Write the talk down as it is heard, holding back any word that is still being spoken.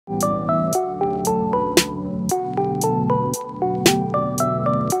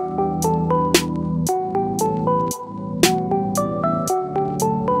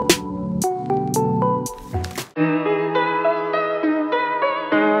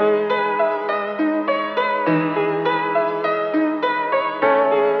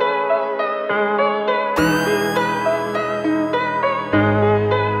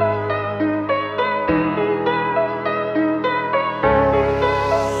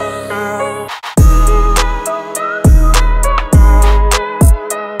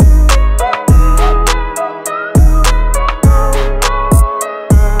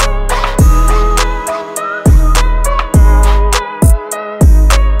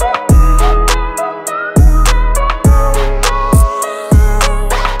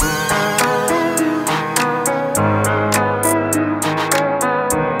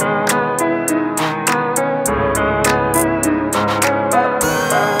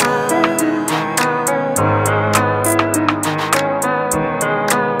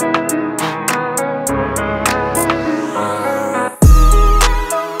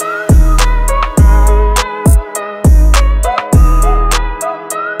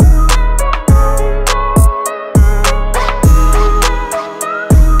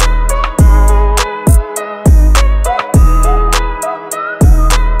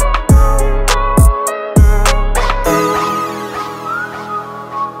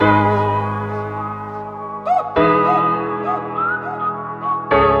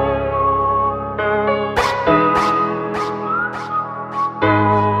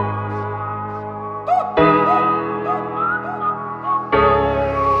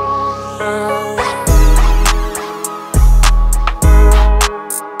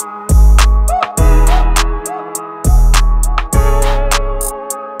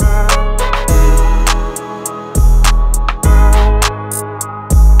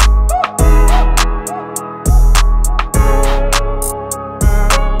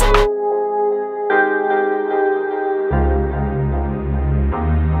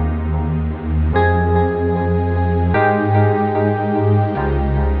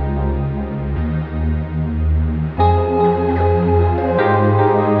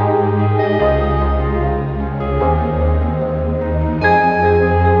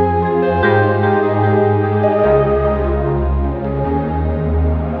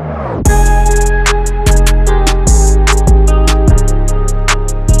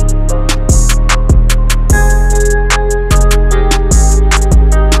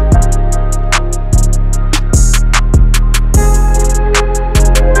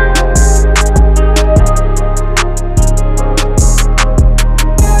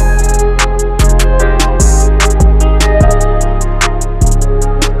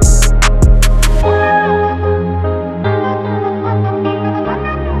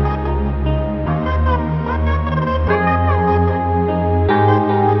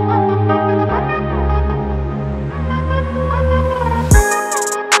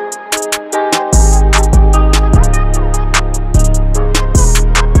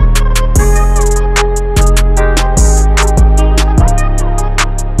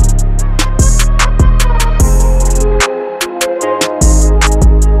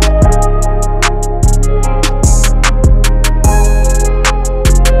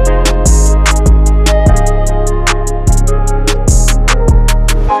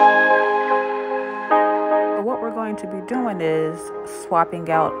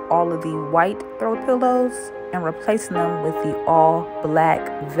Swapping out all of the white throw pillows and replacing them with the all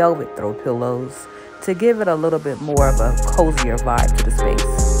black velvet throw pillows to give it a little bit more of a cozier vibe to the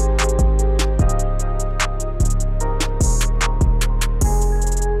space.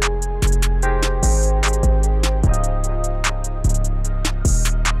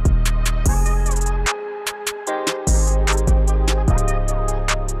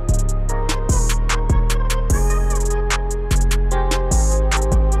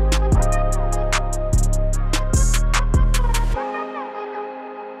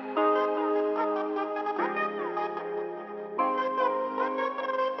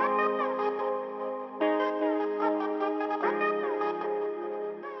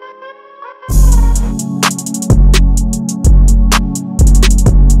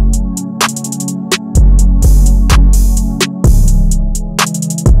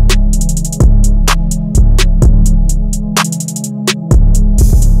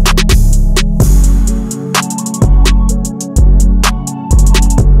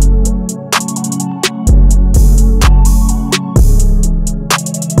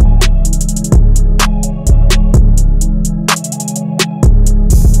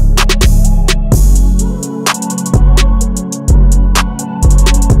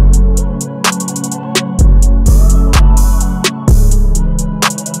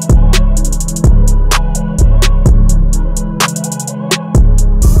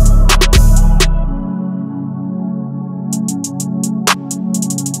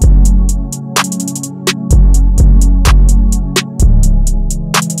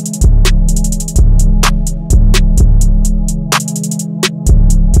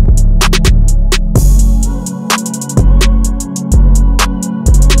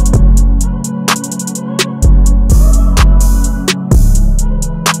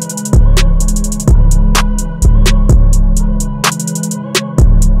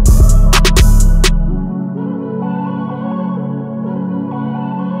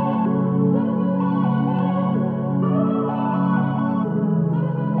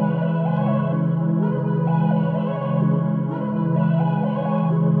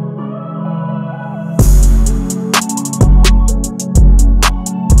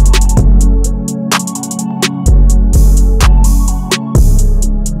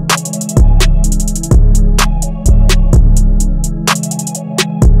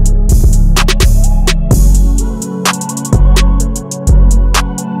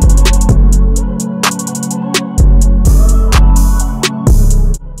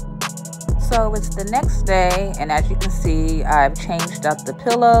 So it's the next day, and as you can see, I've changed up the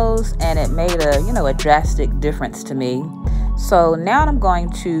pillows, and it made a drastic difference to me. So now I'm going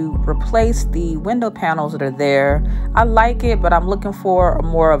to replace the window panels that are there. I like it, but I'm looking for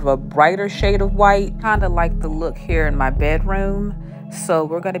more of a brighter shade of white, kind of like the look here in my bedroom. So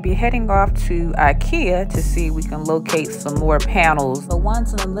we're going to be heading off to IKEA to see if we can locate some more panels. The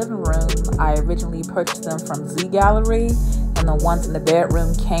ones in the living room, I originally purchased them from Z Gallery, and the ones in the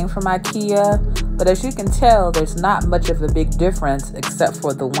bedroom came from IKEA. But as you can tell, there's not much of a big difference, except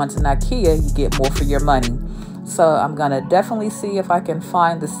for the ones in IKEA, you get more for your money. So I'm going to definitely see if I can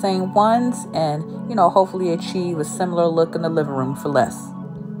find the same ones and, hopefully achieve a similar look in the living room for less.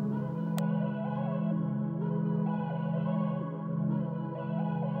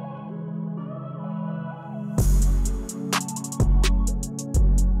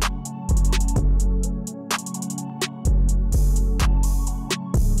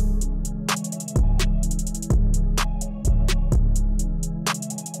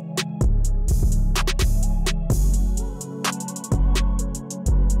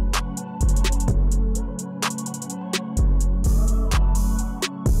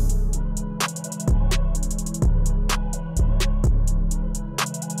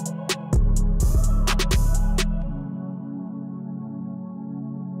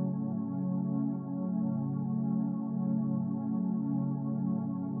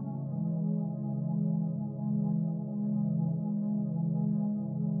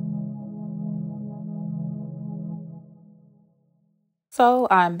 So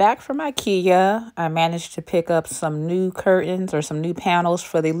I'm back from IKEA. I managed to pick up some new curtains or some new panels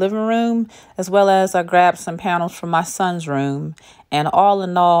for the living room, as well as I grabbed some panels from my son's room. And all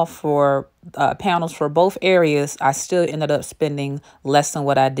in all, for panels for both areas, I still ended up spending less than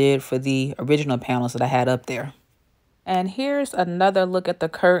what I did for the original panels that I had up there. And here's another look at the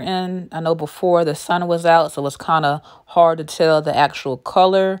curtain. I know before the sun was out, so it's kind of hard to tell the actual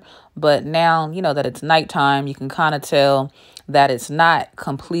color. But now, that it's nighttime, you can kind of tell that it's not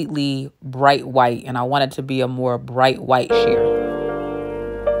completely bright white. And I want it to be a more bright white shade.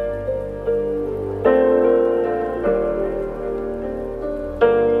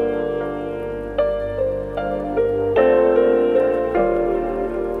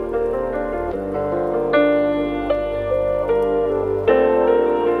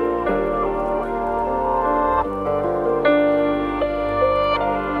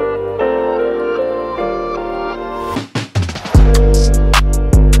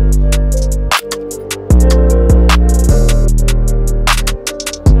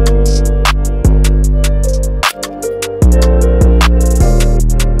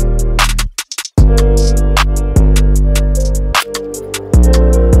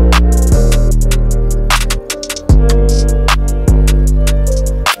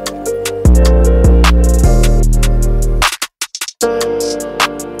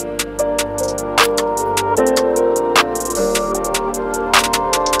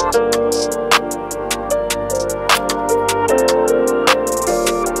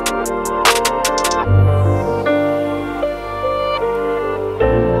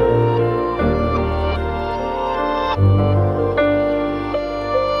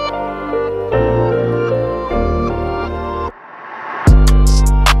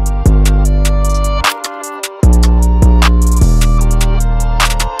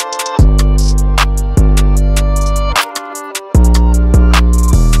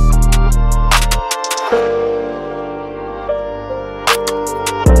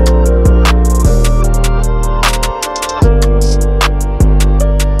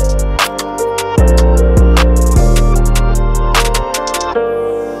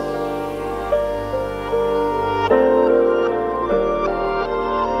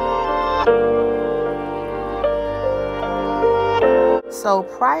 So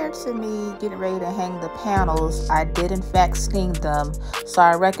prior to me getting ready to hang the panels, I did in fact steam them. So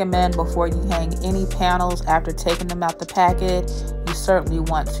I recommend before you hang any panels after taking them out the packet, you certainly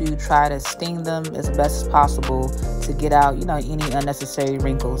want to try to steam them as best as possible to get out, any unnecessary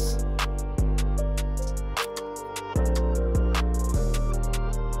wrinkles.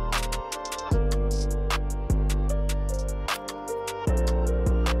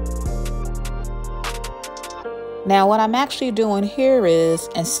 Now what I'm actually doing here is,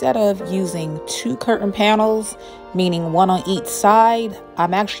 instead of using 2 curtain panels, meaning 1 on each side,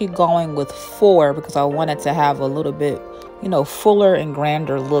 I'm actually going with 4 because I wanted to have a little bit, fuller and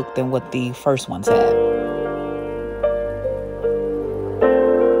grander look than what the first ones had.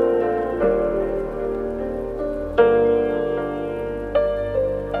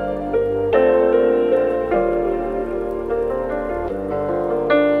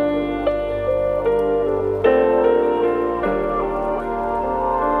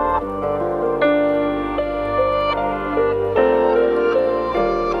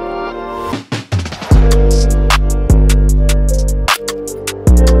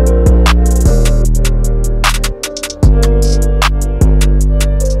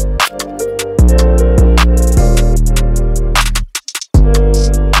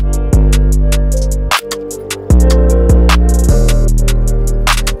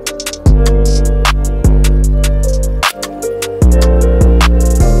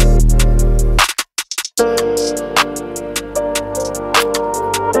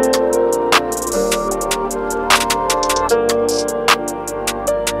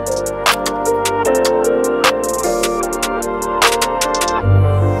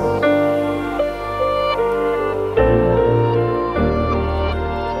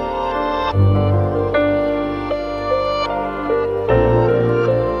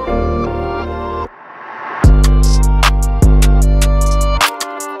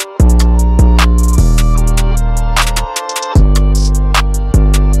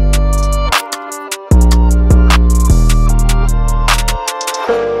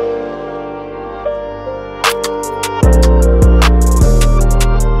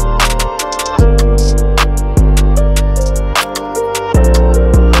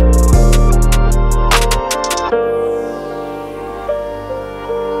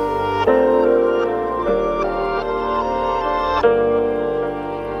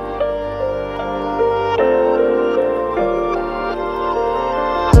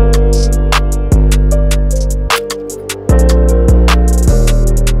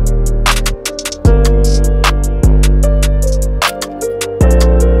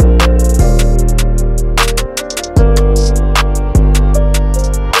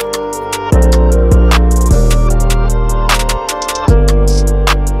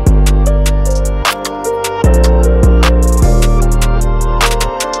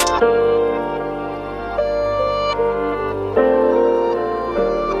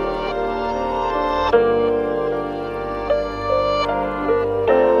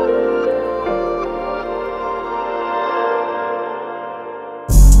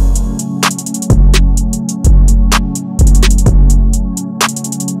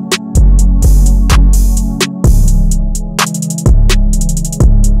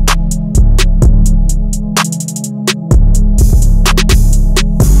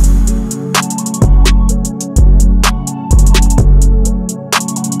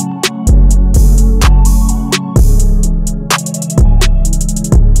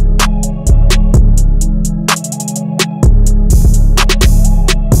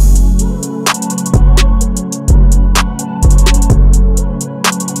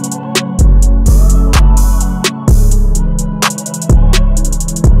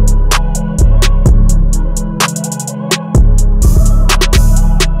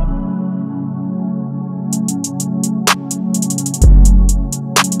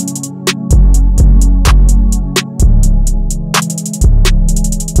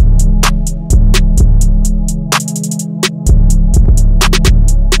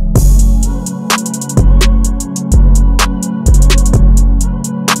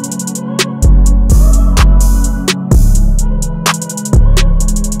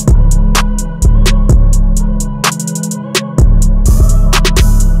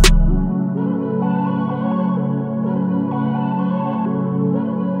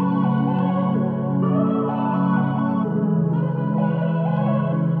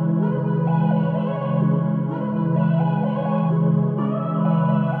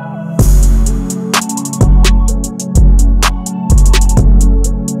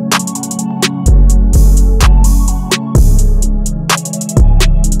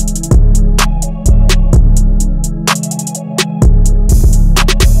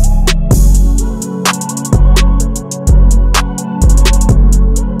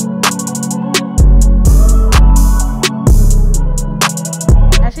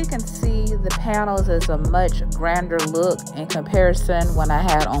 panels is a much grander look in comparison when I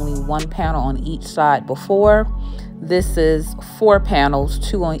had only one panel on each side before. This is 4 panels,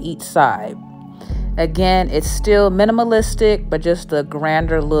 2 on each side. Again, it's still minimalistic, but just a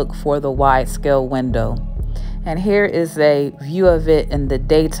grander look for the wide scale window. And here is a view of it in the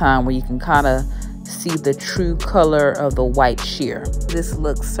daytime where you can kind of see the true color of the white sheer. This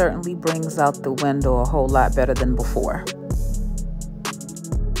look certainly brings out the window a whole lot better than before.